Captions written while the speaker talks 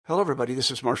Hello, everybody. This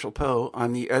is Marshall Poe.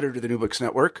 I'm the editor of the New Books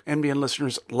Network. NBN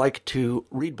listeners like to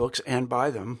read books and buy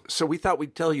them. So we thought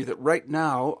we'd tell you that right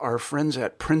now, our friends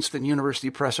at Princeton University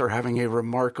Press are having a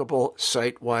remarkable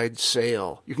site-wide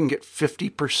sale. You can get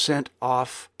 50%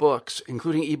 off books,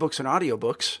 including ebooks and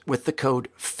audiobooks, with the code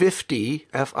 50,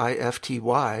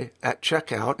 F-I-F-T-Y, at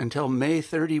checkout until May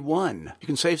 31. You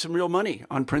can save some real money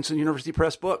on Princeton University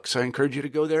Press books. I encourage you to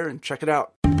go there and check it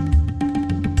out.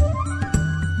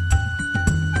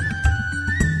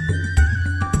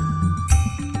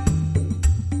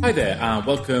 Hi there, and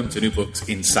welcome to New Books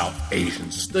in South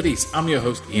Asian Studies. I'm your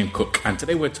host, Ian Cook, and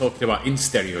today we're talking about In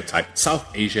Stereotype, South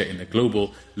Asia in the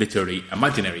Global Literary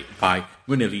Imaginary by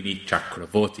Mrinalini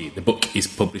Chakravorty. The book is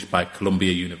published by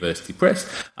Columbia University Press,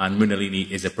 and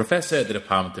Mrinalini is a professor at the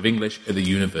Department of English at the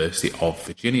University of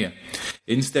Virginia.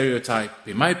 In Stereotype,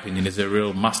 in my opinion, is a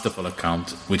real masterful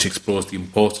account which explores the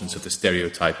importance of the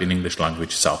stereotype in English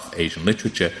language South Asian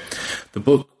literature. The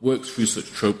book works through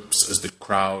such tropes as the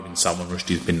crowd in Salman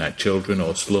Rushdie's Midnight Children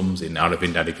or slums in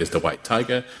Aravind Adiga's The White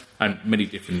Tiger, and many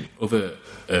different other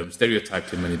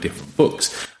stereotypes in many different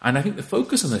books. And I think the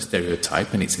focus on the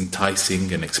stereotype and its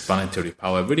enticing and explanatory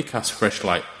power really casts fresh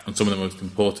light on some of the most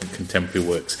important contemporary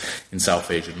works in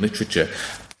South Asian literature.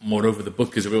 Moreover, the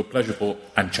book is a real pleasurable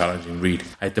and challenging read.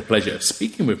 I had the pleasure of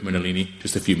speaking with Mrinalini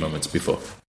just a few moments before.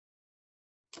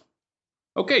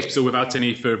 Okay, so without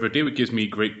any further ado, it gives me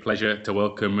great pleasure to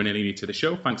welcome Mrinalini to the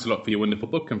show. Thanks a lot for your wonderful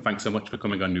book, and thanks so much for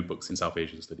coming on New Books in South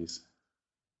Asian Studies.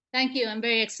 Thank you. I'm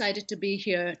very excited to be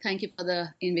here. Thank you for the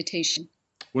invitation.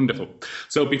 Wonderful.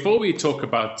 So before we talk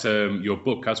about your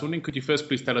book, I was wondering, could you first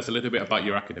please tell us a little bit about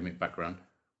your academic background?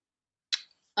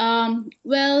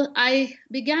 Well, I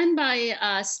began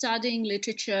by studying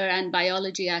literature and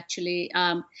biology, actually,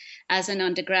 as an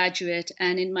undergraduate.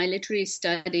 And in my literary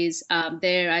studies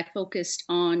there, I focused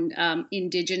on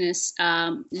indigenous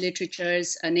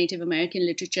literatures, Native American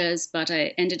literatures, but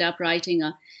I ended up writing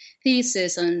a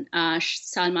thesis on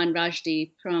Salman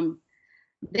Rushdie. From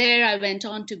there, I went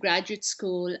on to graduate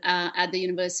school at the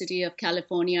University of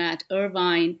California at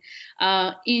Irvine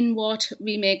in what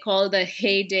we may call the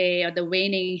heyday or the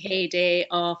waning heyday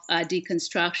of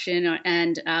deconstruction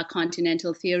and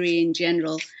continental theory in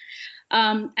general.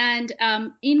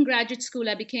 In graduate school,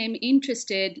 I became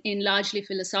interested in largely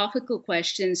philosophical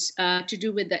questions to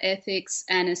do with the ethics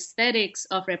and aesthetics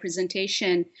of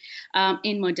representation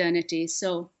in modernity.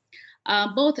 So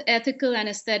both ethical and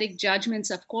aesthetic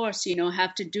judgments, of course,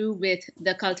 have to do with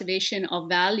the cultivation of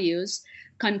values,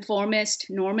 conformist,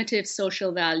 normative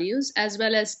social values, as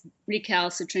well as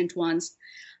recalcitrant ones.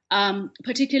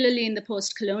 Particularly in the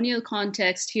post-colonial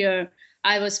context here,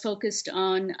 I was focused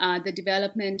on the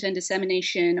development and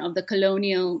dissemination of the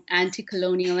colonial,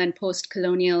 anti-colonial, and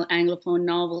post-colonial Anglophone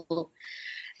novel.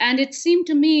 And it seemed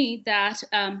to me that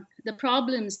the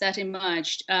problems that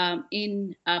emerged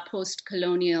in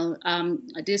post-colonial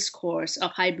discourse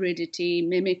of hybridity,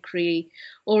 mimicry,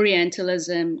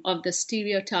 Orientalism, of the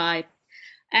stereotype,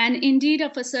 and indeed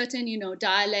of a certain,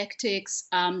 dialectics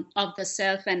of the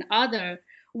self and other,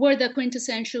 were the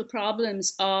quintessential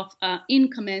problems of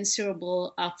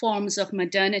incommensurable forms of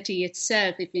modernity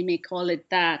itself, if we may call it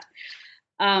that.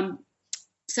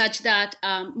 Such that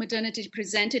modernity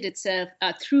presented itself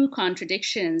through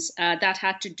contradictions that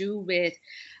had to do with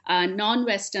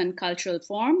non-Western cultural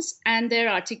forms and their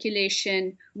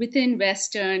articulation within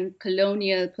Western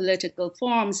colonial political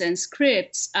forms and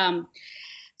scripts.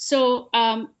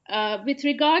 With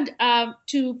regard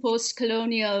to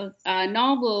post-colonial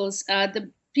novels,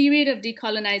 the period of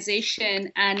decolonization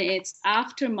and its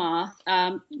aftermath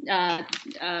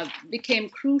became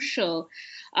crucial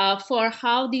for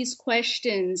how these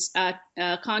questions,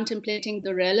 contemplating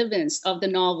the relevance of the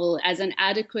novel as an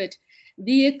adequate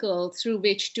vehicle through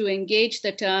which to engage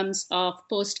the terms of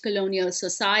post-colonial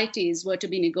societies, were to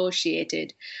be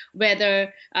negotiated,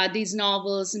 whether these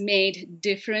novels made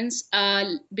difference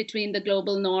between the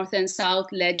global North and South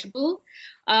legible,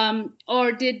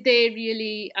 or did they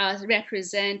really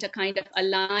represent a kind of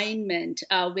alignment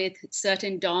with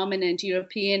certain dominant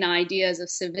European ideas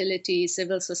of civility,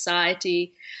 civil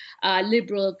society,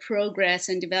 liberal progress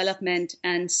and development,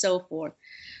 and so forth.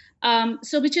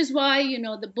 Which is why,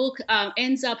 the book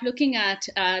ends up looking at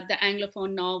the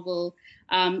Anglophone novel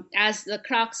as the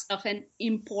crux of an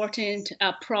important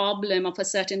problem of a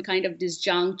certain kind of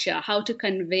disjuncture, how to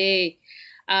convey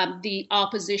the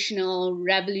oppositional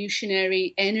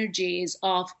revolutionary energies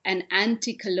of an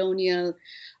anti-colonial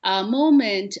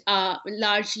moment,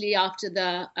 largely after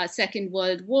the Second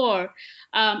World War,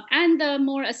 and the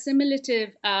more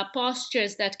assimilative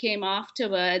postures that came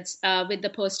afterwards with the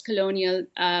post-colonial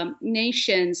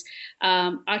nations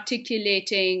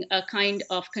articulating a kind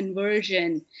of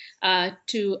conversion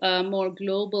to a more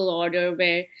global order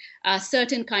where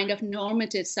certain kind of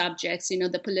normative subjects,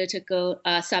 the political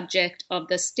subject of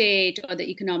the state or the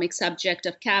economic subject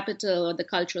of capital or the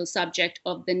cultural subject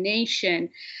of the nation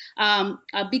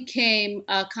became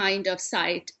a kind of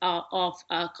site of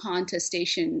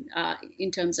contestation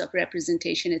in terms of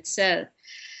representation itself.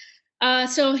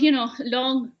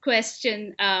 Long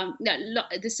question.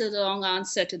 This is a long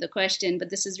answer to the question, but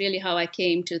this is really how I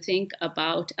came to think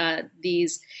about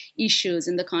these issues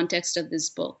in the context of this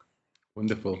book.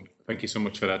 Wonderful. Thank you so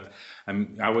much for that.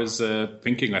 I was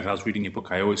thinking as I was reading your book,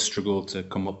 I always struggle to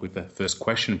come up with the first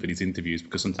question for these interviews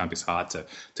because sometimes it's hard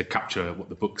to capture what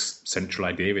the book's central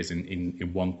idea is in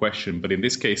one question. But in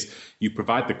this case, you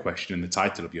provide the question in the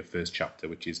title of your first chapter,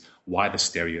 which is why the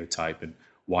stereotype and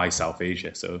why South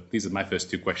Asia? So these are my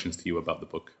first two questions to you about the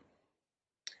book.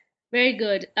 Very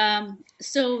good.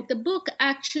 So the book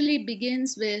actually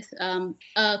begins with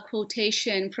a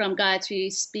quotation from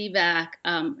Gayatri Spivak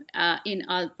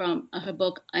from her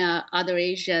book, Other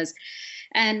Asias.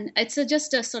 And it's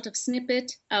just a sort of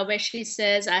snippet where she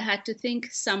says, I had to think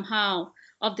somehow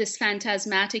of this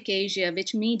phantasmatic Asia,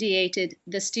 which mediated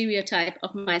the stereotype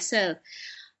of myself.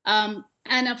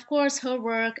 And of course, her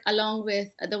work, along with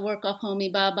the work of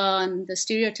Homi Bhabha and the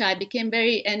stereotype, became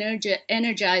very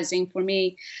energizing for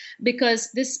me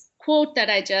because this quote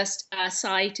that I just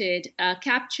cited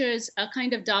captures a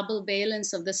kind of double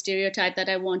valence of the stereotype that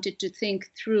I wanted to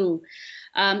think through.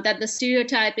 That the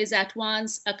stereotype is at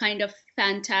once a kind of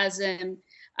phantasm,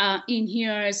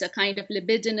 inheres a kind of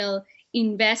libidinal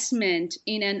investment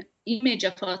in an image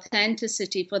of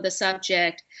authenticity for the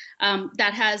subject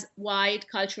that has wide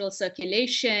cultural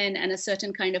circulation and a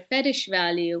certain kind of fetish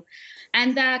value,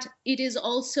 and that it is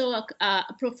also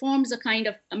performs a kind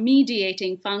of a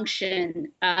mediating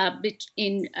function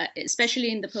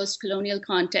especially in the post-colonial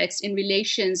context, in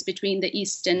relations between the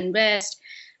East and West,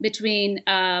 between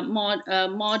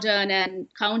modern and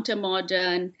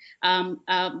counter-modern,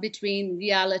 between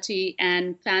reality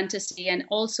and fantasy, and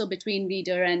also between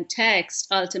reader and text,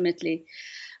 ultimately.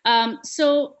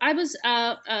 So I was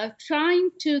trying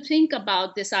to think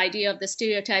about this idea of the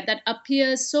stereotype that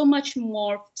appears so much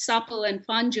more supple and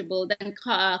fungible than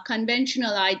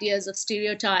conventional ideas of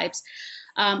stereotypes,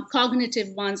 cognitive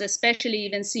ones, especially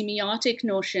even semiotic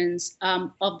notions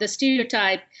of the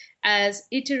stereotype as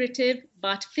iterative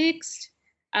but fixed,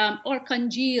 or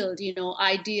congealed,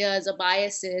 ideas or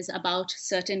biases about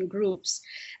certain groups.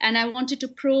 And I wanted to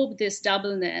probe this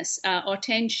doubleness or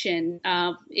tension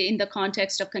in the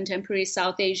context of contemporary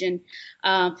South Asian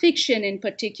fiction in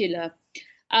particular.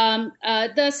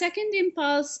 The second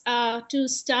impulse to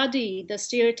study the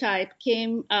stereotype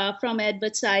came from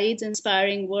Edward Said's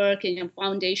inspiring work and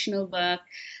foundational work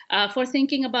for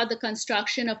thinking about the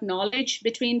construction of knowledge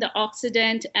between the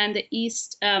Occident and the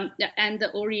East and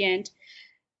the Orient.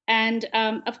 And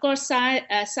of course, Said,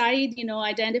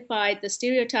 identified the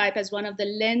stereotype as one of the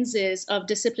lenses of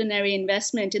disciplinary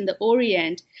investment in the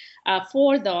Orient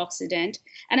for the Occident.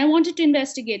 And I wanted to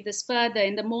investigate this further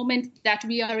in the moment that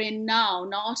we are in now,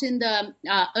 not in the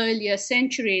earlier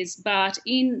centuries, but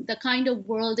in the kind of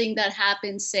worlding that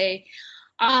happened, say,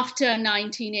 after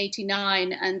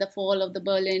 1989 and the fall of the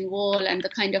Berlin Wall and the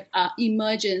kind of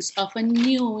emergence of a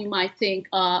new, we might think,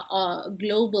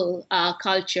 global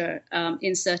culture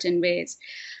in certain ways.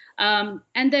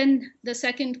 And then the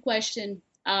second question,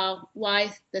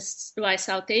 why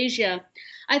South Asia?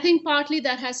 I think partly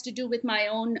that has to do with my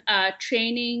own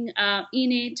training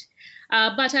in it.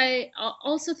 But I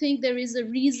also think there is a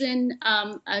reason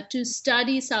to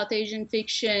study South Asian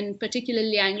fiction,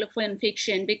 particularly Anglophone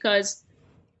fiction, because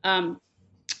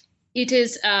it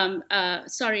is,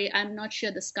 sorry, I'm not sure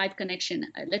the Skype connection.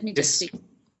 Let me just see.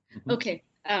 Okay.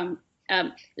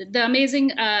 The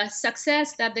amazing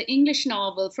success that the English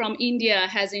novel from India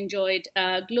has enjoyed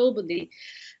globally.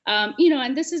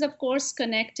 And this is, of course,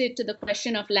 connected to the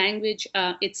question of language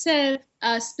itself,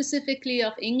 specifically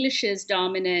of English's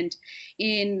dominance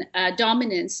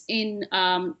in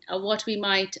what we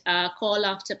might call,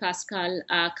 after Pascal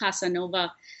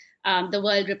Casanova, the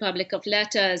World Republic of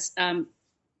Letters,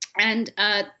 and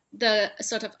the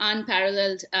sort of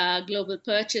unparalleled global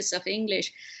purchase of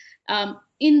English.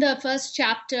 In the first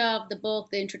chapter of the book,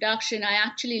 the introduction, I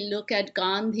actually look at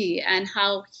Gandhi and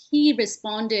how he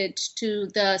responded to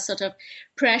the sort of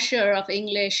pressure of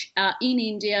English in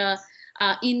India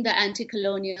in the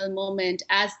anti-colonial moment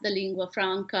as the lingua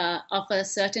franca of a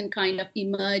certain kind of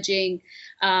emerging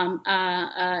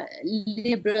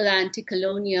liberal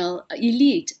anti-colonial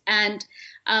elite. And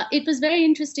it was very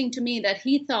interesting to me that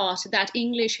he thought that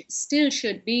English still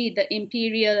should be the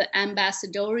imperial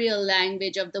ambassadorial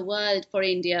language of the world for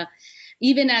India,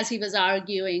 even as he was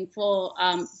arguing for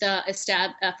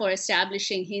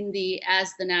establishing Hindi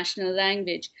as the national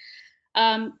language.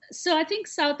 So I think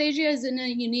South Asia is in a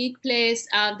unique place.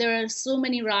 There are so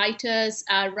many writers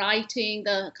writing.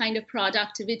 The kind of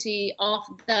productivity of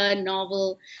the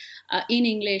novel in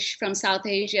English from South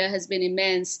Asia has been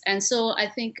immense, and so I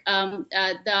think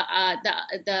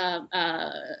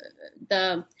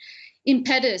the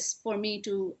impetus for me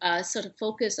to sort of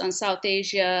focus on South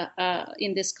Asia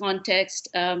in this context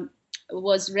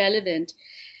was relevant.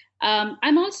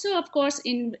 I'm also, of course,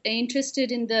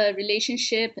 interested in the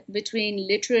relationship between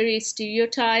literary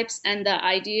stereotypes and the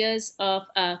ideas of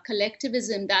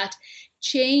collectivism that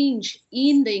change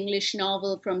in the English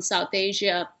novel from South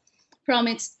Asia from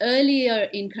its earlier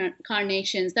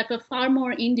incarnations that were far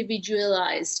more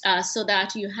individualized, so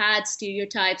that you had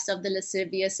stereotypes of the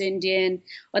lascivious Indian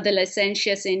or the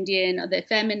licentious Indian or the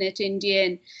effeminate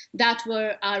Indian that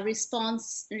were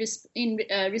responsive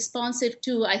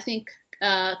to, I think,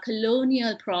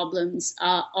 colonial problems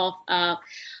of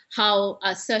how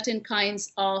certain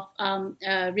kinds of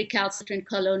recalcitrant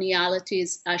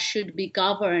colonialities should be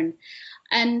governed.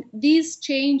 And these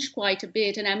change quite a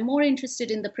bit. And I'm more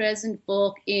interested in the present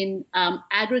book in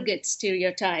aggregate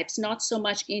stereotypes, not so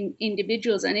much in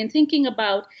individuals, and in thinking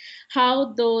about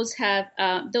how those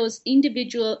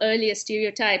individual earlier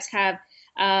stereotypes have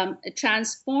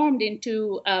transformed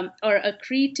into or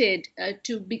accreted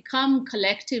to become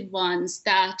collective ones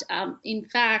that in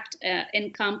fact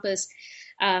encompass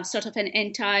sort of an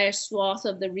entire swath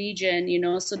of the region,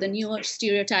 so the newer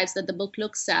stereotypes that the book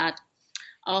looks at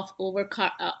of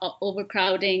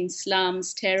overcrowding,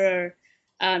 slums, terror,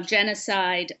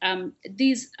 genocide.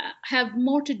 These have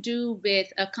more to do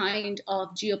with a kind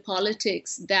of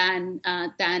geopolitics than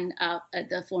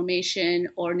the formation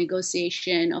or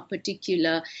negotiation of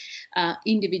particular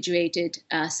individuated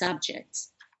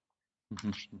subjects.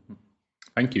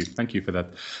 Thank you for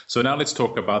that. So now let's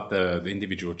talk about the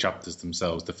individual chapters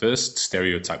themselves. The first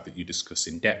stereotype that you discuss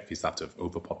in depth is that of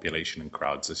overpopulation and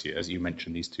crowds, as you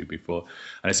mentioned these two before,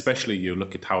 and especially you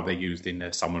look at how they're used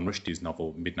in Salman Rushdie's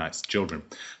novel Midnight's Children.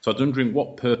 So I was wondering,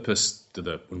 what purpose do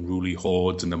the unruly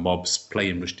hordes and the mobs play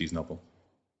in Rushdie's novel?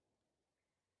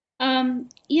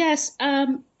 Yes,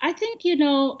 I think,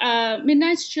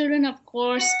 Midnight's Children, of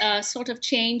course, sort of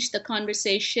changed the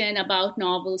conversation about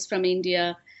novels from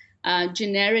India.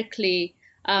 Generically,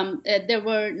 there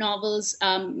were novels,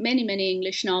 many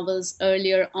English novels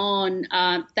earlier on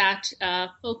that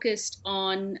focused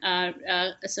on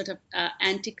a sort of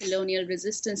anti-colonial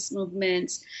resistance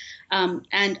movements,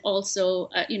 and also,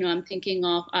 I'm thinking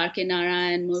of R.K.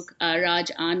 Narayan Mukh,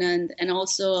 Raj Anand, and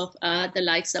also of the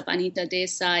likes of Anita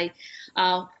Desai,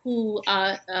 who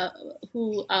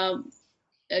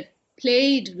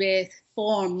played with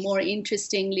form more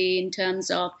interestingly in terms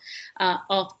of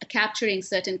capturing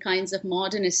certain kinds of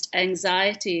modernist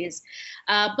anxieties.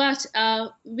 But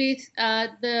with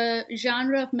the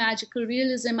genre of magical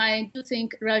realism, I do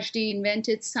think Rushdie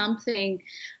invented something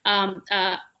of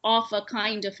a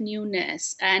kind of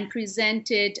newness and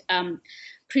presented a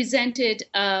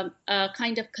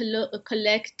kind of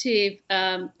collective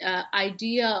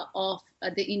idea of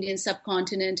the Indian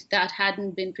subcontinent that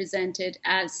hadn't been presented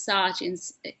as such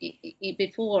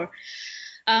before.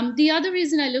 The other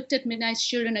reason I looked at Midnight's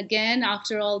Children again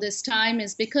after all this time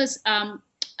is because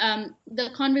the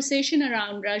conversation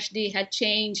around Rushdie had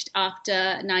changed after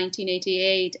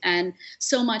 1988, and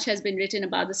so much has been written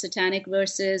about the satanic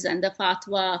verses and the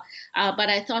fatwa. But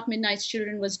I thought Midnight's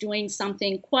Children was doing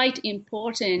something quite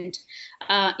important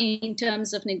in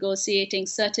terms of negotiating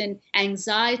certain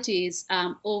anxieties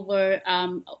over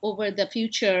the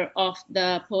future of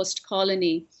the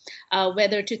post-colony,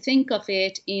 whether to think of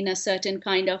it in a certain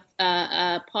kind of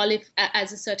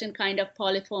as a certain kind of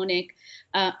polyphonic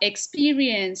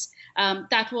experience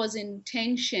that was in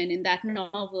tension in that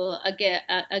novel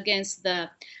against the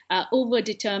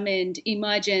overdetermined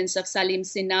emergence of Salim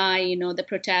Sinai, the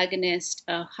protagonist,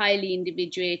 highly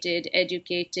individuated,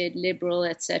 educated, liberal,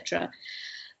 etc.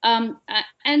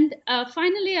 And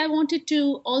finally, I wanted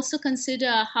to also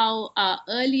consider how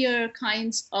earlier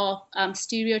kinds of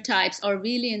stereotypes, or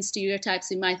Orwellian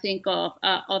stereotypes, you might think of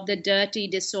the dirty,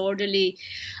 disorderly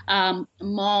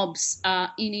mobs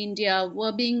in India,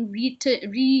 were being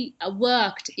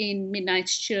reworked in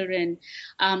Midnight's Children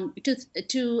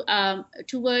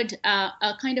toward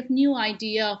a kind of new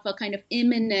idea of a kind of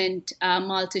imminent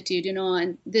multitude,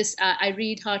 and this I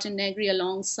read Hardt and Negri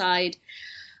alongside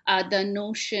the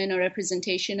notion or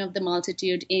representation of the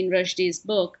multitude in Rushdie's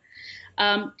book.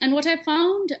 And what I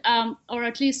found, or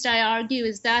at least I argue,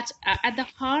 is that at the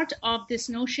heart of this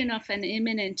notion of an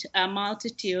imminent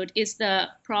multitude is the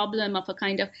problem of a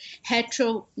kind of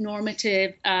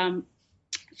heteronormative,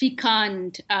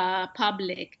 fecund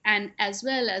public, and as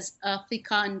well as a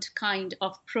fecund kind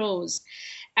of prose.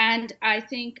 And I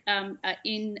think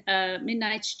in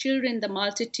Midnight's Children, the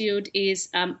multitude is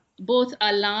both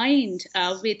aligned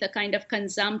with a kind of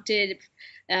consumptive,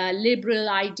 liberal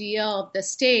idea of the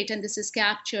state, and this is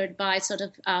captured by sort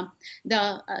of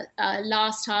the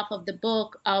last half of the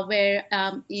book, where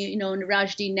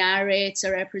Rushdie narrates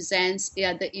or represents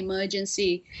the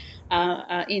emergency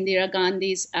Indira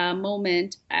Gandhi's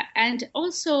moment, and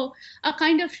also a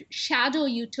kind of shadow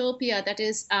utopia that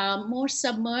is more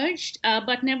submerged,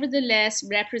 but nevertheless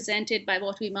represented by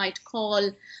what we might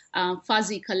call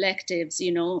fuzzy collectives,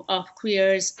 of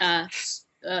queers,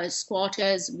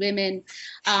 squatters, women,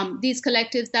 these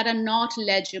collectives that are not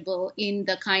legible in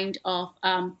the kind of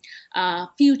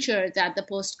future that the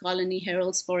post-colony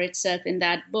heralds for itself in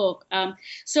that book.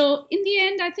 So in the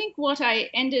end, I think what I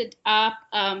ended up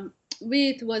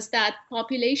with was that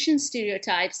population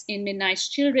stereotypes in Midnight's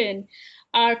Children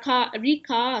are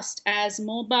recast as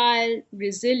mobile,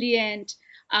 resilient,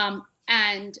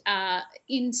 and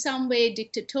in some way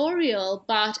dictatorial,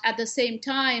 but at the same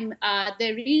time,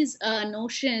 there is a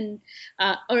notion,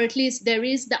 or at least there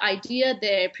is the idea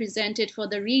there presented for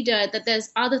the reader that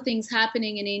there's other things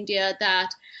happening in India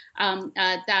that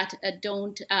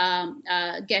don't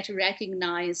get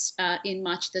recognized in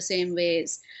much the same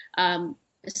ways. That's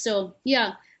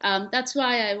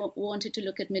why I wanted to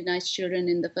look at Midnight's Children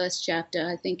in the first chapter.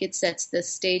 I think it sets the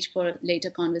stage for later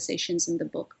conversations in the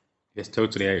book. Yes,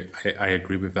 totally. I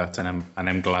agree with that, and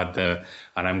I'm glad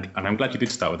I'm glad you did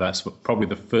start with that. It's probably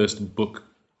the first book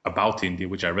about India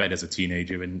which I read as a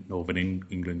teenager in northern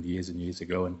England years and years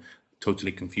ago, and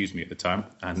totally confused me at the time,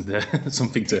 and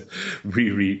something to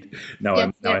reread. Now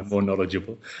I'm more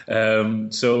knowledgeable.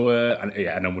 And a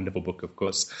wonderful book, of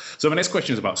course. So my next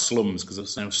question is about slums, because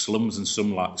slums and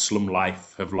slum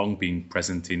life have long been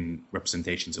present in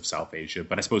representations of South Asia,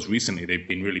 but I suppose recently they've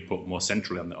been really put more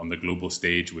centrally on the global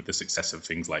stage with the success of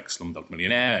things like Slumdog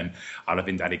Millionaire and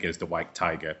Aravind Adiga's The White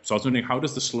Tiger. So I was wondering, how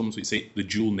does the slums, we say, the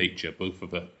dual nature, both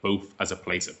as a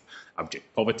place of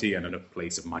abject poverty and a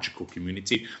place of magical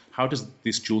community, how does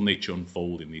this dual nature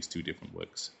unfold in these two different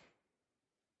works?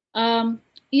 As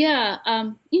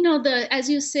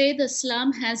you say, the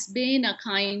slum has been a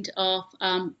kind of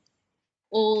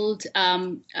old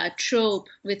trope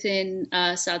within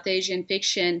South Asian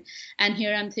fiction, and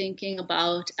here I'm thinking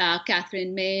about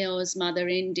Catherine Mayo's Mother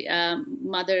India,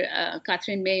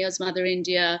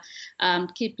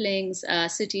 Kipling's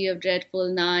City of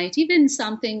Dreadful Night, even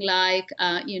something like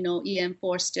E.M.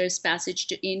 Forster's Passage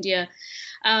to India.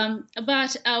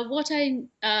 But what I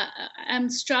am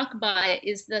struck by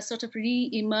is the sort of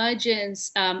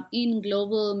re-emergence in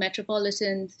global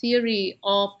metropolitan theory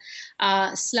of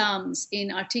slums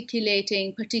in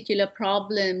articulating particular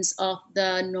problems of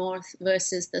the North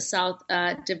versus the South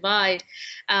divide.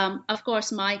 Of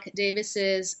course, Mike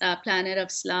Davis's Planet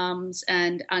of Slums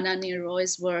and Ananya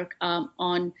Roy's work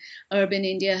on urban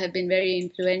India have been very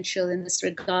influential in this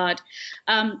regard.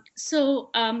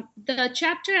 The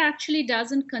chapter actually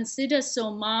doesn't consider so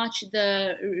much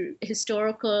the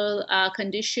historical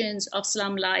conditions of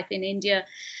slum life in India,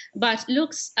 but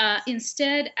looks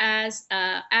instead at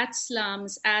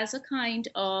slums as a kind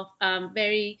of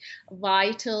very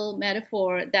vital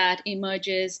metaphor that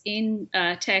emerges in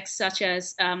texts such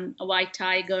as White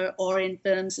Tiger, or in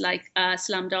films like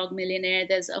Slumdog Millionaire.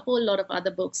 There's a whole lot of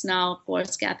other books now, of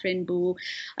course, Catherine Boo,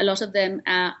 a lot of them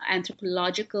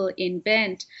anthropological in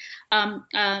bent.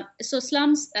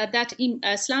 Slums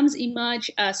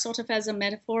emerge sort of as a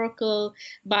metaphorical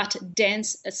but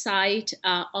dense site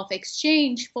of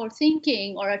exchange for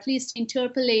thinking, or at least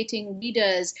interpolating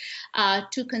readers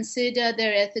to consider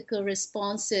their ethical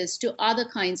responses to other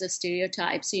kinds of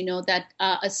stereotypes, that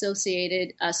are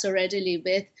associated so readily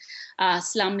with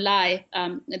slum life,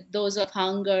 those of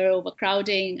hunger,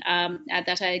 overcrowding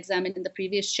that I examined in the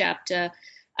previous chapter,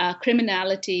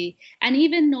 criminality, and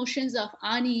even notions of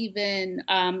uneven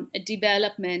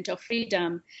development or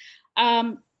freedom.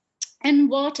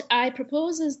 And what I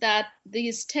propose is that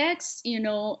these texts,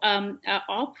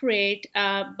 operate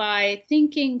by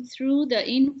thinking through the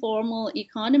informal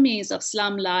economies of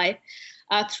slum life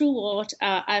through what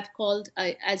I've called,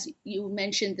 as you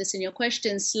mentioned this in your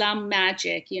question, slum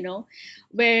magic,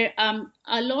 where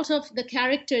a lot of the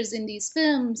characters in these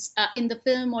films, in the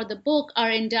film or the book, are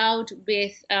endowed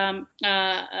with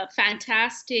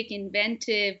fantastic,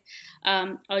 inventive,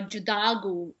 or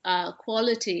judagu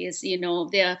qualities.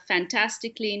 They are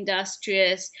fantastically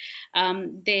industrious.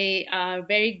 They are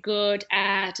very good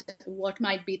at what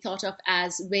might be thought of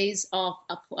as ways of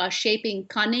shaping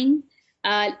cunning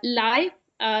life,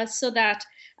 so that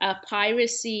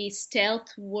piracy,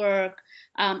 stealth work,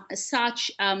 such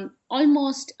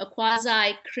almost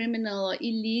quasi-criminal or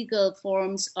illegal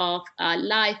forms of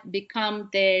life become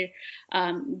their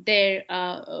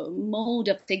mode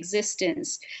of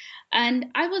existence.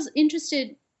 And I was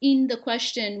interested in the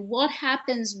question, what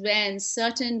happens when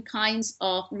certain kinds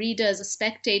of readers,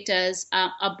 spectators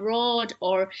abroad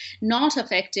or not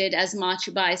affected as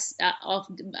much by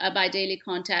daily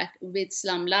contact with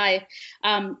slum life,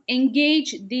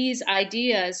 engage these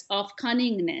ideas of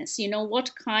cunningness?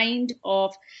 What kind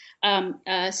of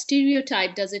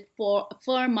stereotype does it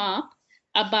firm up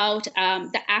about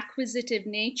the acquisitive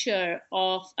nature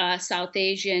of South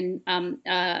Asian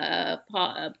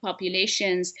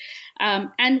populations,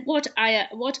 and what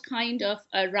kind of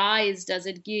a rise does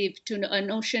it give to a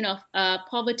notion of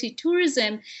poverty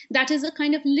tourism that is a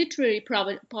kind of literary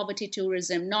poverty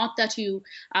tourism? Not that you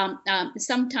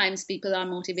sometimes people are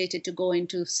motivated to go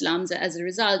into slums as a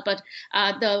result, but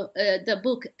the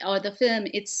book or the film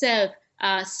itself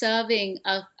serving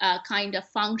a kind of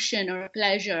function or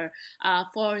pleasure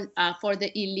for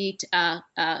the elite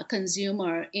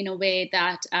consumer in a way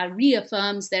that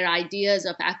reaffirms their ideas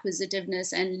of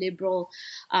acquisitiveness and liberal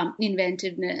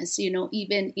inventiveness,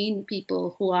 even in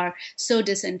people who are so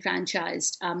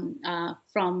disenfranchised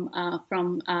from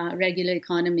regular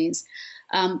economies.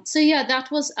 That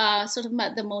was sort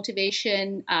of the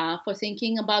motivation for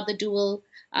thinking about the dual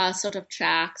sort of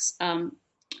tracks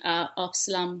of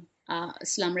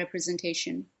slum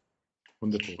representation.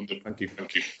 Wonderful, thank you.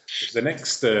 The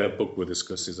next book we'll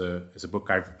discuss is a book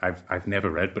I've never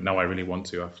read, but now I really want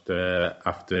to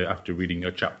after reading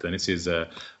your chapter. And this is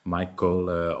Michael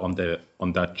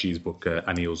Ondaatje's book,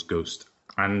 Anil's Ghost.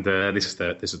 And this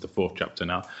is the fourth chapter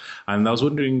now. And I was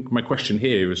wondering, my question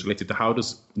here is related to how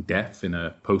does death in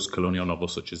a post-colonial novel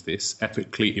such as this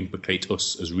ethically implicate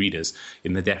us as readers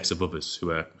in the deaths of others who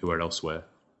are elsewhere?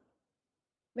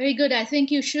 Very good. I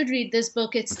think you should read this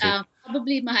book. It's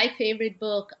probably my favorite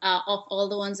book of all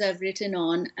the ones I've written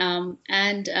on.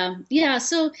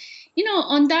 So,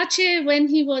 Ondaatje, when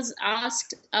he was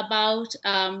asked about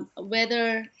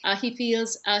whether he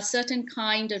feels a certain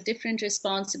kind of different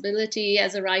responsibility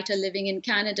as a writer living in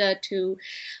Canada to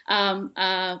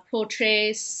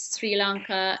portray Sri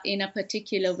Lanka in a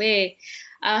particular way,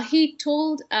 he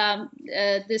told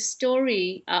this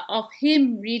story of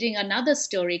him reading another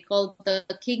story called The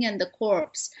King and the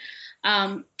Corpse.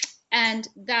 And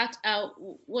that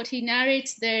what he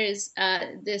narrates there is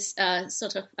this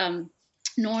sort of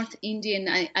North Indian,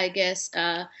 I guess,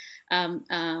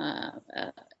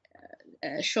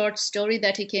 short story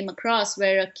that he came across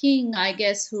where a king, I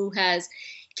guess, who has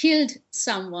killed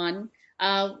someone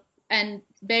and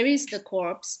buries the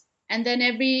corpse, and then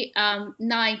every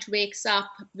night wakes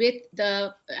up with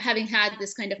having had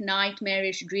this kind of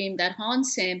nightmarish dream that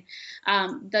haunts him,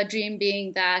 the dream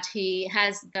being that he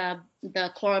has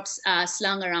the corpse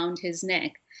slung around his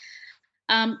neck.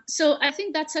 So I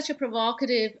think that's such a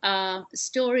provocative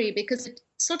story because it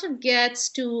sort of gets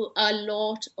to a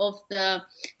lot of the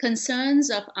concerns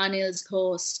of Anil's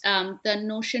Ghost, the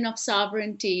notion of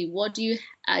sovereignty. What do you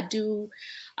do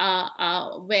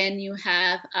when you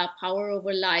have power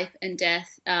over life and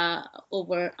death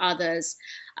over others?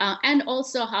 And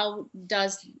also, how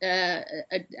does the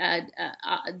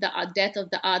death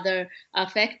of the other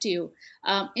affect you?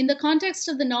 In the context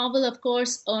of the novel, of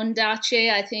course,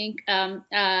 Ondaatje, I think,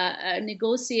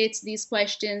 negotiates these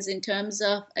questions in terms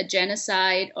of a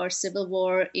genocide or civil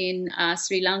war in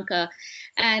Sri Lanka,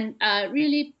 and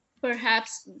really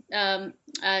perhaps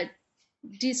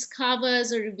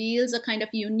discovers or reveals a kind of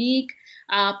unique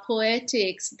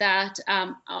poetics that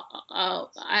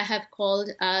I have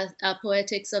called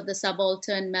poetics of the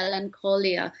subaltern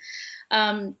melancholia.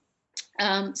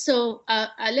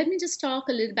 Let me just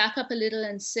back up a little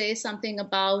and say something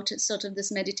about sort of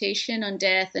this meditation on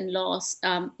death and loss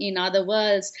in other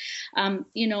worlds. Achille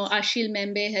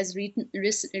Mbembe has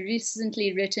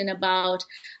recently written about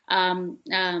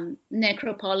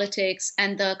necropolitics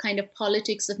and the kind of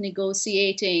politics of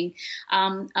negotiating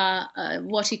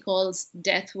what he calls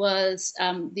death worlds,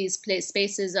 these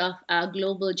spaces of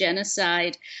global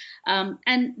genocide.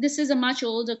 And this is a much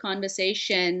older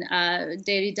conversation.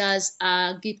 Derrida's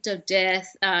Gift of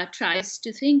Death tries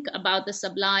to think about the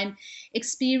sublime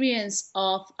experience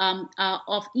of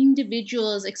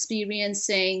individuals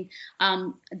experiencing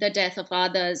the death of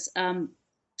others.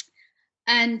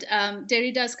 And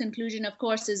Derrida's conclusion, of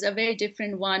course, is a very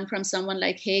different one from someone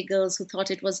like Hegel's, who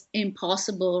thought it was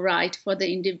impossible, right, for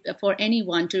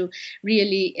anyone to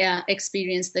really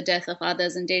experience the death of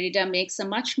others. And Derrida makes a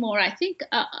much more, I think,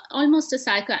 almost a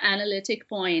psychoanalytic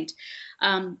point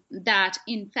that,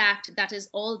 in fact, that is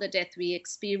all the death we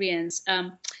experience.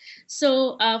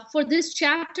 So for this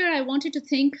chapter, I wanted to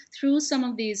think through some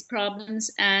of these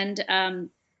problems and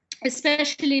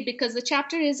especially because the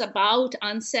chapter is about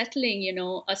unsettling,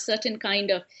 a certain kind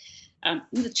of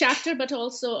the chapter, but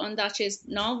also Ondaatje's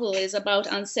novel is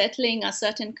about unsettling a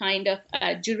certain kind of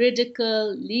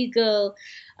juridical, legal,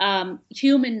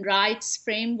 human rights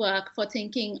framework for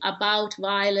thinking about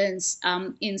violence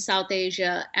in South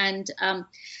Asia. And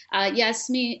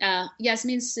Yasmin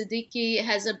Siddiqui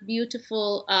has a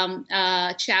beautiful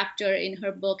chapter in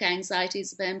her book,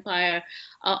 Anxieties of Empire,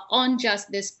 on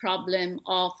just this problem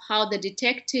of how the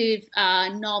detective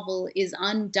novel is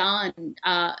undone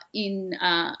in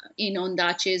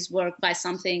Ondaatje's work by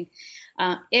something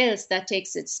else that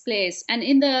takes its place. And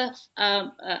in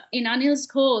Anil's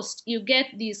Ghost, you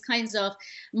get these kinds of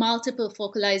multiple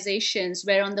focalizations,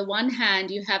 where on the one hand,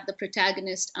 you have the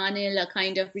protagonist, Anil, a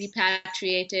kind of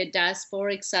repatriated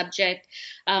diasporic subject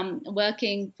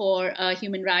working for a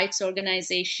human rights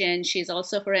organization. She's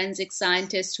also a forensic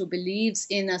scientist who believes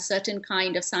in a certain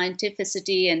kind of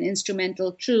scientificity and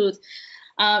instrumental truth,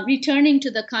 returning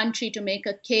to the country to make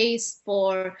a case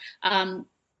for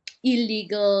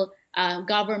illegal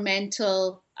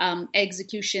governmental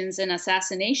executions and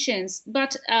assassinations.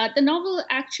 But the novel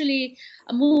actually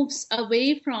moves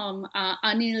away from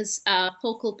Anil's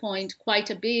focal point quite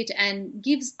a bit and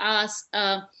gives us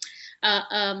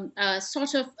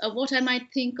sort of what I might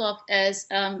think of as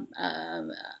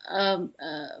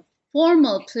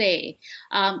formal play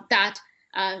that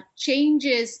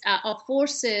changes or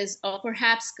forces or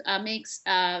perhaps makes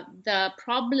the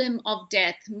problem of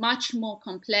death much more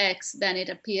complex than it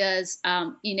appears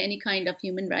in any kind of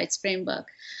human rights framework.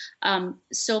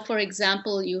 So, for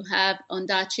example, you have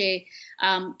Ondaatje,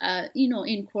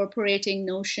 incorporating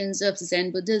notions of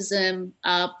Zen Buddhism,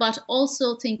 but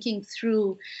also thinking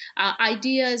through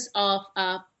ideas of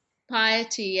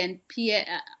piety and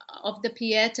of the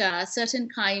pieta, a certain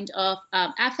kind of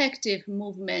affective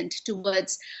movement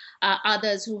towards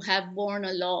others who have borne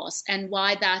a loss, and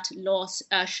why that loss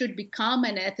should become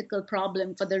an ethical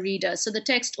problem for the reader. So the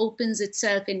text opens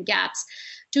itself in gaps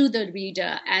to the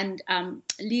reader and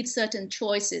leaves certain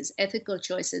choices, ethical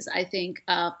choices, I think,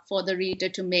 for the reader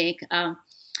to make.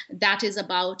 That is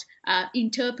about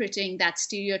interpreting that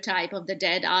stereotype of the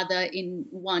dead other in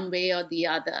one way or the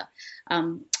other.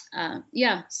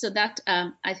 So that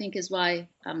I think is why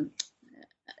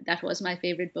that was my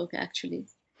favorite book, actually.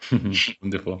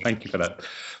 Wonderful. Thank you for that.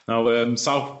 Now,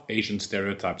 South Asian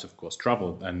stereotypes, of course,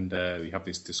 travel, and we have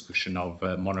this discussion of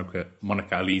Monica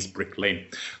Ali's Brick Lane.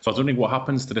 So I was wondering what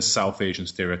happens to the South Asian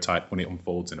stereotype when it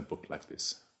unfolds in a book like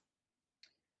this?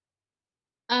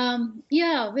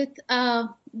 With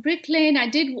Brick Lane,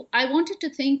 I wanted to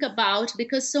think about,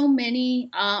 because so many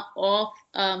of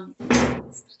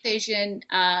Asian,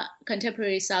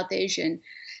 contemporary South Asian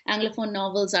Anglophone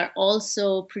novels are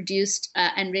also produced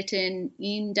and written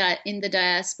in the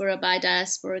diaspora by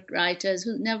diasporic writers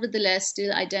who nevertheless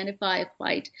still identify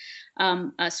quite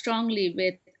strongly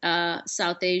with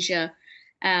South Asia.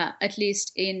 At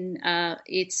least in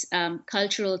its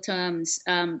cultural terms.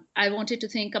 I wanted to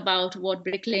think about what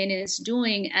Brick Lane is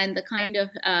doing and the kind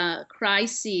of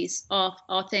crises of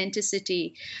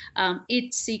authenticity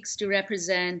it seeks to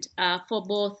represent for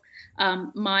both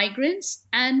migrants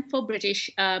and for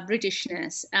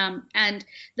Britishness, and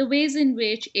the ways in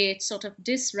which it sort of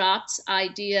disrupts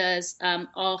ideas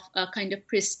of a kind of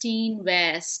pristine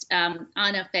West,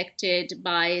 unaffected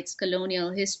by its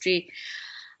colonial history.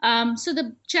 So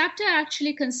the chapter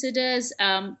actually considers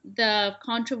the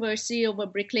controversy over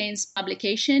Brick Lane's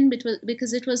publication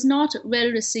because it was not well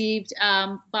received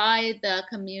by the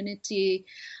community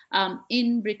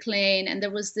in Brick Lane, and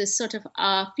there was this sort of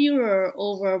furor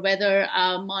over whether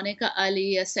Monica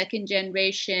Ali, a second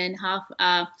generation half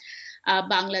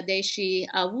Bangladeshi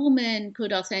woman,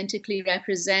 could authentically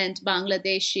represent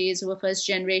Bangladeshis who were first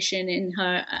generation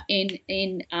in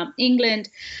England.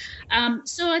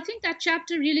 So I think that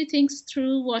chapter really thinks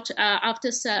through what,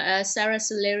 after Sarah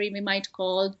Saleri, we might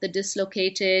call the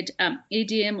dislocated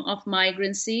idiom of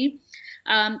migrancy,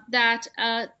 that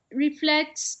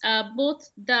reflects both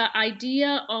the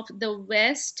idea of the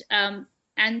West and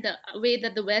the way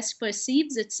that the West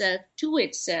perceives itself to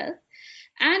itself,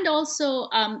 and also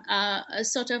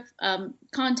sort of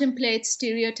contemplates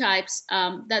stereotypes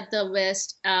that the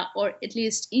West, or at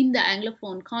least in the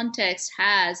Anglophone context,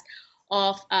 has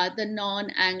of the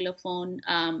non-Anglophone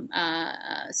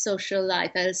social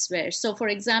life elsewhere. So, for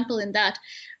example, in that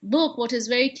book, what is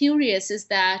very curious is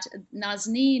that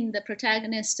Nazneen, the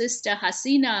protagonist's sister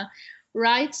Hasina,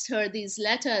 writes her these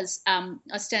letters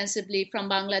ostensibly from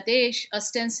Bangladesh,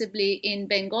 ostensibly in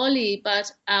Bengali,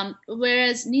 but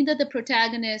whereas neither the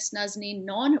protagonist, Nazneen,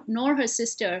 nor her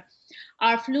sister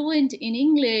are fluent in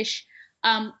English,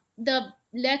 the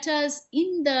letters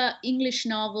in the English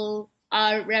novel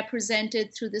are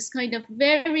represented through this kind of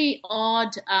very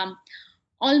odd,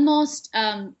 almost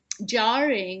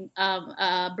jarring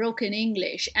broken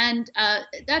English. And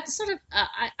that's sort of,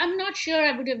 I'm not sure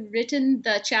I would have written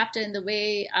the chapter in the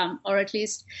way, or at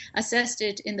least assessed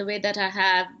it in the way that I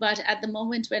have. But at the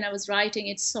moment when I was writing,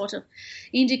 it sort of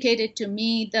indicated to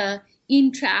me the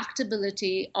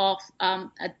intractability of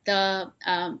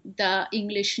the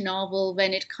English novel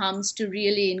when it comes to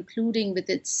really including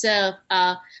within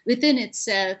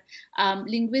itself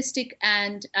linguistic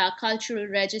and cultural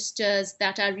registers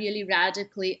that are really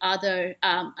radically other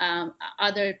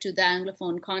to the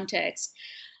Anglophone context.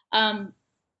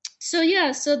 So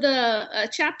the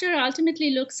chapter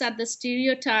ultimately looks at the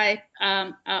stereotype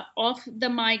of the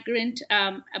migrant,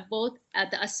 both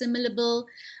the assimilable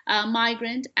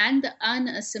migrant and the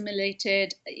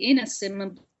unassimilated,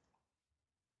 inassimilable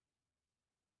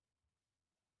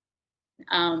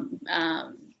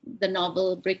the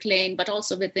novel Brick Lane, but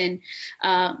also within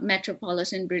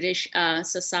metropolitan British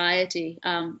society,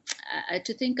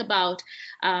 to think about,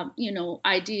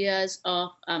 ideas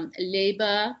of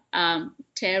labor,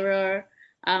 terror,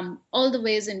 all the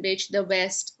ways in which the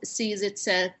West sees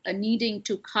itself needing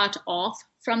to cut off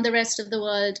from the rest of the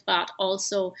world, but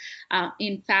also,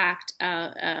 in fact,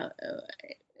 where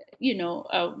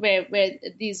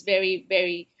these very,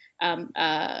 very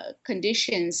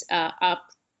conditions are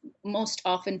most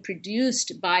often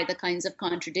produced by the kinds of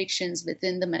contradictions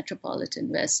within the metropolitan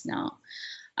West now.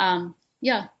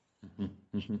 Mm-hmm,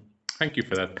 mm-hmm. Thank you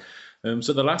for that.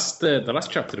 So the last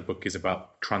chapter of the book is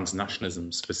about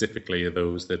transnationalism, specifically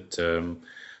those that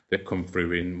come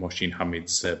through in Mohsin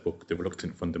Hamid's book, The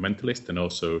Reluctant Fundamentalist, and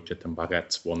also Chetan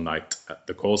Bhagat's One Night at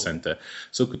the Call Centre.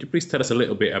 So could you please tell us a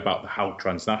little bit about how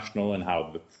transnational and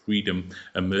how the freedom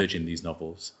emerge in these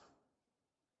novels?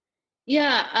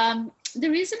 Yeah, the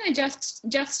reason I just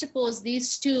juxtapose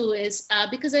these two is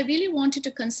because I really wanted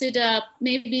to consider,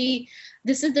 maybe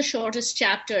this is the shortest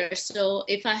chapter, so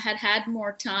if I had had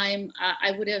more time,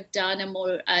 I would have done a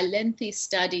more lengthy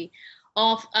study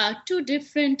of two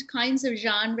different kinds of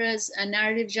genres,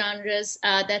 narrative genres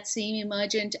that seem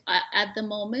emergent at the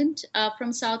moment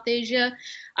from South Asia.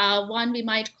 One we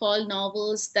might call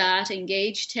novels that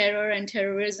engage terror and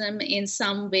terrorism in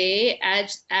some way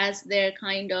as their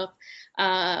kind of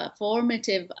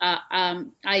formative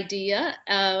idea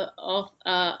of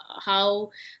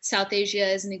how South Asia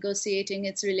is negotiating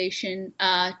its relation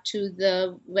to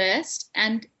the West,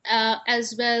 and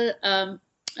as well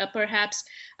perhaps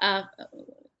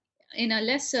in a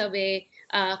lesser way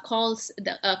call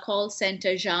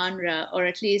center genre, or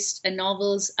at least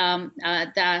novels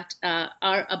that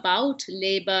are about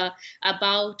labor,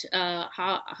 about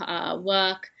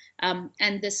work.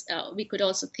 And this we could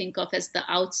also think of as the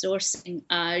outsourcing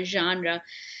genre.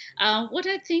 What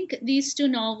I think these two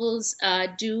novels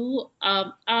do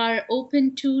are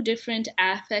open two different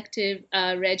affective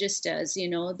registers.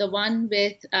 The one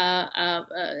with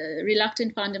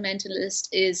Reluctant Fundamentalist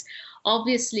is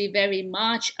obviously very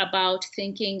much about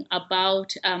thinking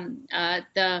about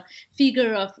the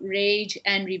figure of rage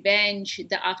and revenge,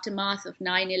 the aftermath of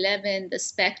 9/11, the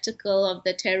spectacle of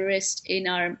the terrorist in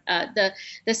our,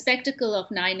 the spectacle of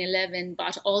 9/11,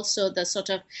 but also the sort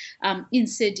of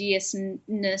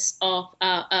insidiousness of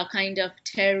a kind of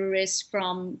terrorist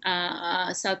from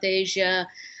South Asia,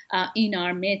 in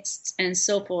our midst, and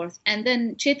so forth. And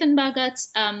then Chetan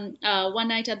Bhagat's One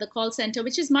Night at the Call Center,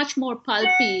 which is much more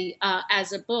pulpy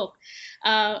as a book,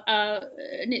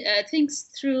 thinks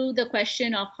through the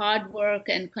question of hard work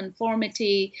and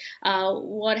conformity,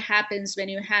 what happens when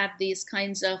you have these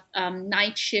kinds of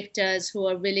night shifters who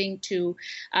are willing to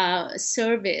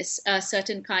service a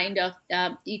certain kind of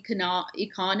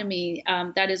economy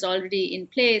that is already in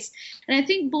place. And I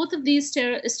think both of these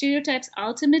stereotypes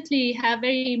ultimately have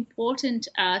very important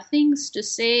things to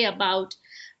say about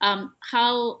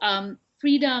how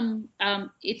freedom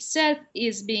itself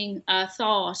is being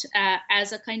thought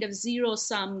as a kind of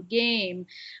zero-sum game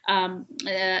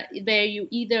where you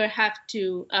either have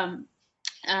to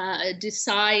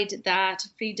decide that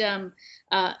freedom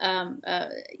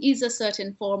is a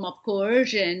certain form of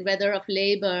coercion, whether of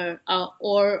labor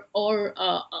or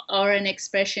an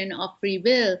expression of free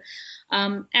will.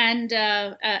 And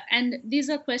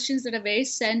these are questions that are very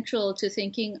central to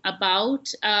thinking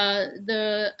about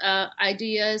the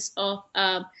ideas of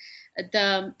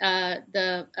the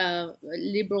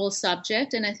liberal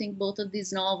subject. And I think both of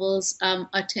these novels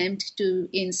attempt to,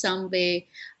 in some way,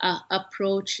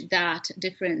 approach that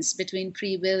difference between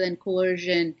free will and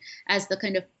coercion as the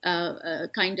kind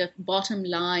of bottom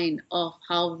line of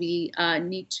how we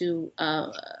need to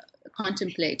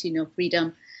contemplate,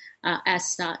 freedom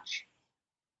as such.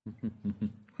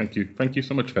 Thank you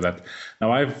so much for that.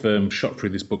 Now, I've shot through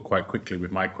this book quite quickly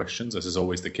with my questions, as is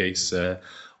always the case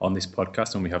on this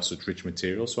podcast when we have such rich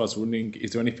material. So I was wondering,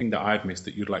 is there anything that I've missed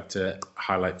that you'd like to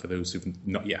highlight for those who've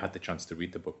not yet had the chance to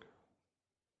read the book?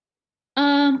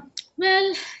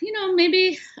 Well,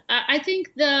 maybe I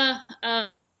think the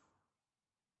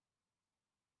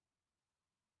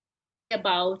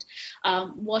about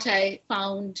what I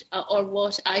found or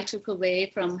what I took away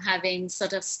from having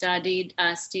sort of studied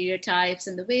stereotypes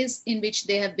and the ways in which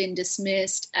they have been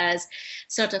dismissed as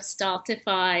sort of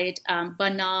stultified,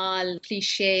 banal,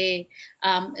 cliched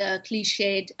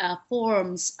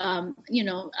forms,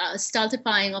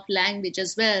 stultifying of language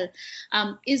as well,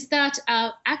 is that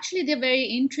actually they're very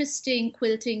interesting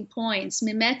quilting points,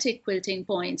 mimetic quilting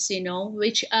points,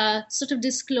 which sort of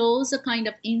disclose a kind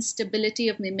of instability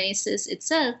of mimesis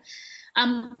itself.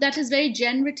 That is very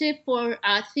generative for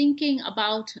thinking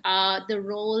about the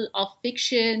role of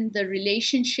fiction, the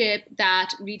relationship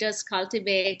that readers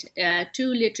cultivate to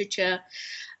literature.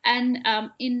 And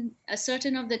in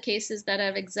certain of the cases that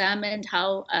I've examined,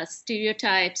 how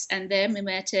stereotypes and their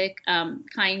mimetic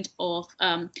kind of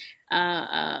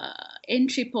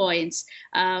entry points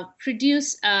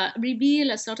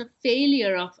reveal a sort of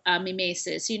failure of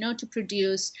mimesis, to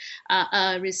produce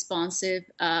a responsive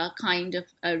kind of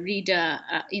reader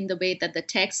in the way that the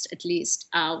text at least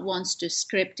wants to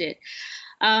script it.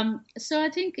 So I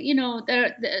think, I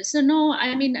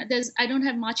don't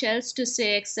have much else to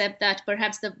say except that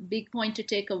perhaps the big point to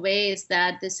take away is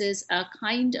that this is a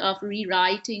kind of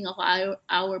rewriting of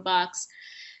Auerbach's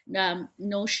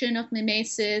notion of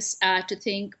mimesis, to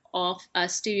think of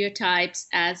stereotypes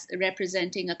as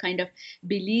representing a kind of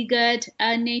beleaguered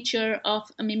nature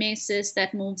of mimesis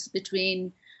that moves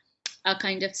between a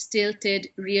kind of stilted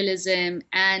realism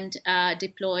and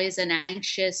deploys an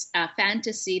anxious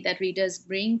fantasy that readers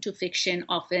bring to fiction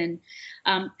often,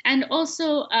 and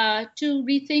also to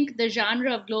rethink the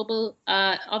genre of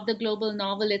the global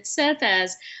novel itself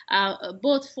as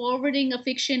both forwarding a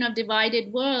fiction of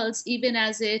divided worlds, even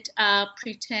as it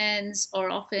pretends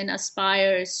or often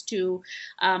aspires to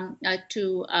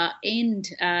end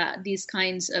these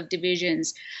kinds of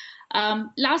divisions.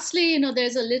 Lastly,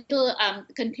 there's a little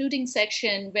concluding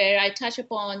section where I touch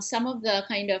upon some of the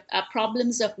kind of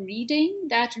problems of reading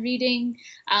that reading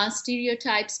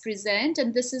stereotypes present.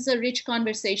 And this is a rich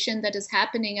conversation that is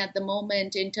happening at the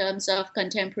moment in terms of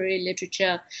contemporary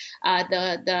literature,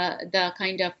 the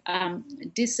kind of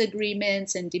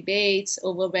disagreements and debates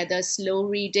over whether slow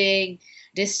reading,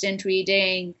 distant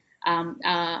reading,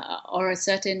 or a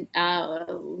certain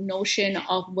notion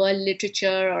of world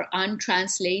literature or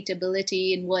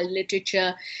untranslatability in world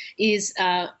literature is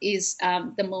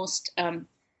the most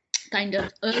kind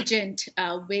of urgent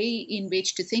way in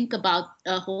which to think about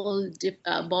a whole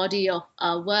body of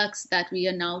works that we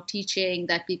are now teaching,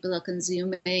 that people are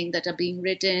consuming, that are being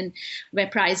written, where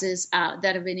prizes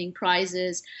that are winning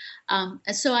prizes.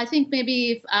 So I think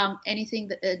maybe if anything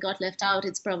that got left out,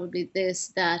 it's probably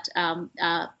this, that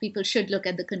people should look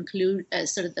at the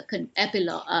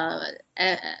epilogue,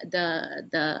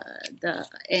 the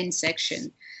end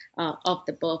section of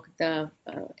the book, the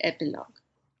epilogue.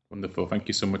 Wonderful. Thank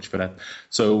you so much for that.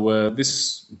 So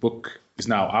this book is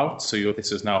now out, so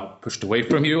this is now pushed away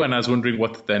from you, and I was wondering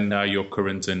what then are your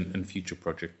current and future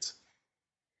projects?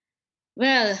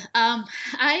 Well,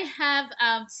 I have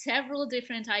several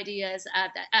different ideas.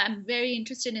 I'm very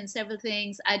interested in several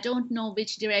things. I don't know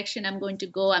which direction I'm going to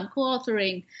go. I'm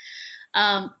co-authoring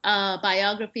a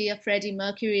biography of Freddie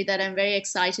Mercury that I'm very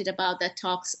excited about, that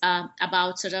talks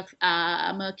about sort of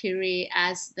Mercury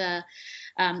as the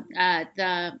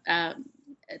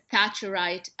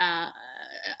Thatcherite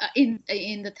in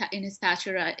the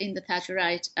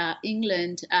Thatcherite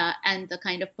England, and the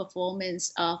kind of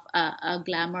performance of a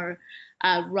glamour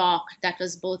rock that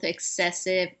was both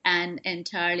excessive and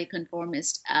entirely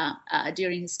conformist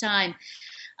during his time.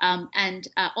 And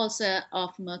also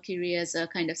of Mercury as a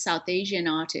kind of South Asian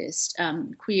artist,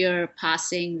 queer,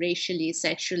 passing, racially,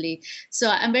 sexually. So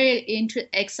I'm very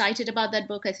excited about that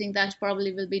book. I think that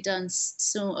probably will be done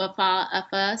soon,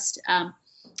 first.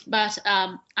 But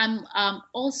I'm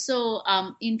also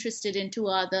interested in two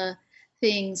other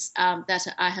things that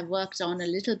I have worked on a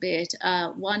little bit.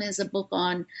 One is a book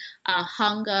on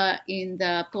hunger in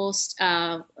the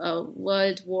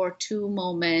post-World War II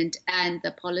moment, and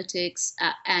the politics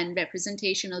and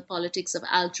representational politics of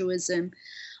altruism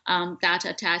that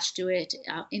attach to it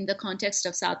in the context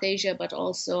of South Asia, but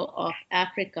also of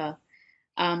Africa.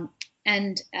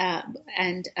 And the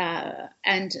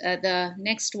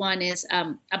next one is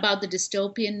about the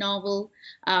dystopian novel,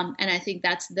 and I think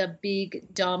that's the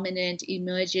big, dominant,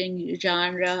 emerging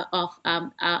genre of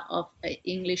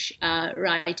English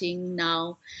writing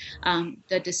now.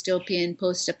 The dystopian,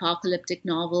 post-apocalyptic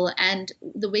novel, and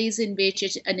the ways in which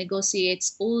it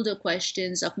negotiates older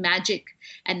questions of magic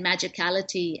and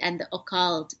magicality and the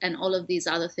occult and all of these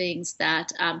other things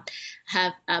that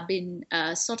have been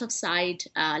sort of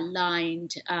sidelined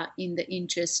in the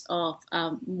interest of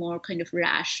more kind of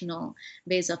rational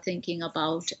ways of thinking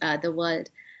about the world.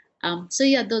 So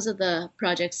yeah, those are the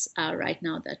projects right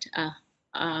now that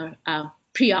are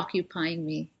preoccupying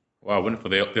me. Wow, wonderful.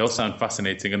 They all sound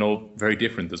fascinating and all very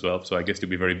different as well. So I guess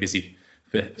you'll be very busy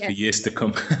for years to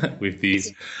come with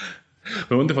these.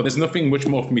 Well, wonderful. There's nothing much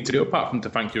more for me to do apart from to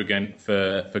thank you again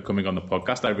for coming on the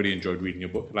podcast. I really enjoyed reading your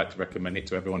book. I'd like to recommend it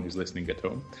to everyone who's listening at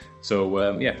home. So,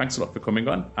 thanks a lot for coming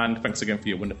on, and thanks again for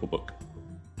your wonderful book.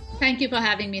 Thank you for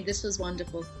having me. This was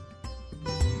wonderful.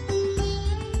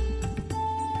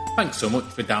 Thanks so much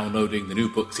for downloading the New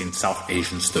Books in South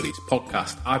Asian Studies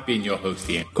podcast. I've been your host,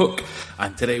 Ian Cook,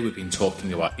 and today we've been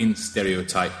talking about In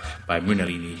Stereotype by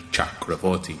Mrinalini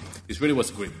Chakravorty. This really was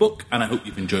a great book, and I hope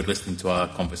you've enjoyed listening to our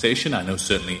conversation. I know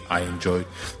certainly I enjoyed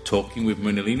talking with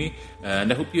Mrinalini,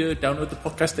 and I hope you download the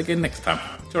podcast again next time.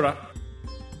 Ta-ra.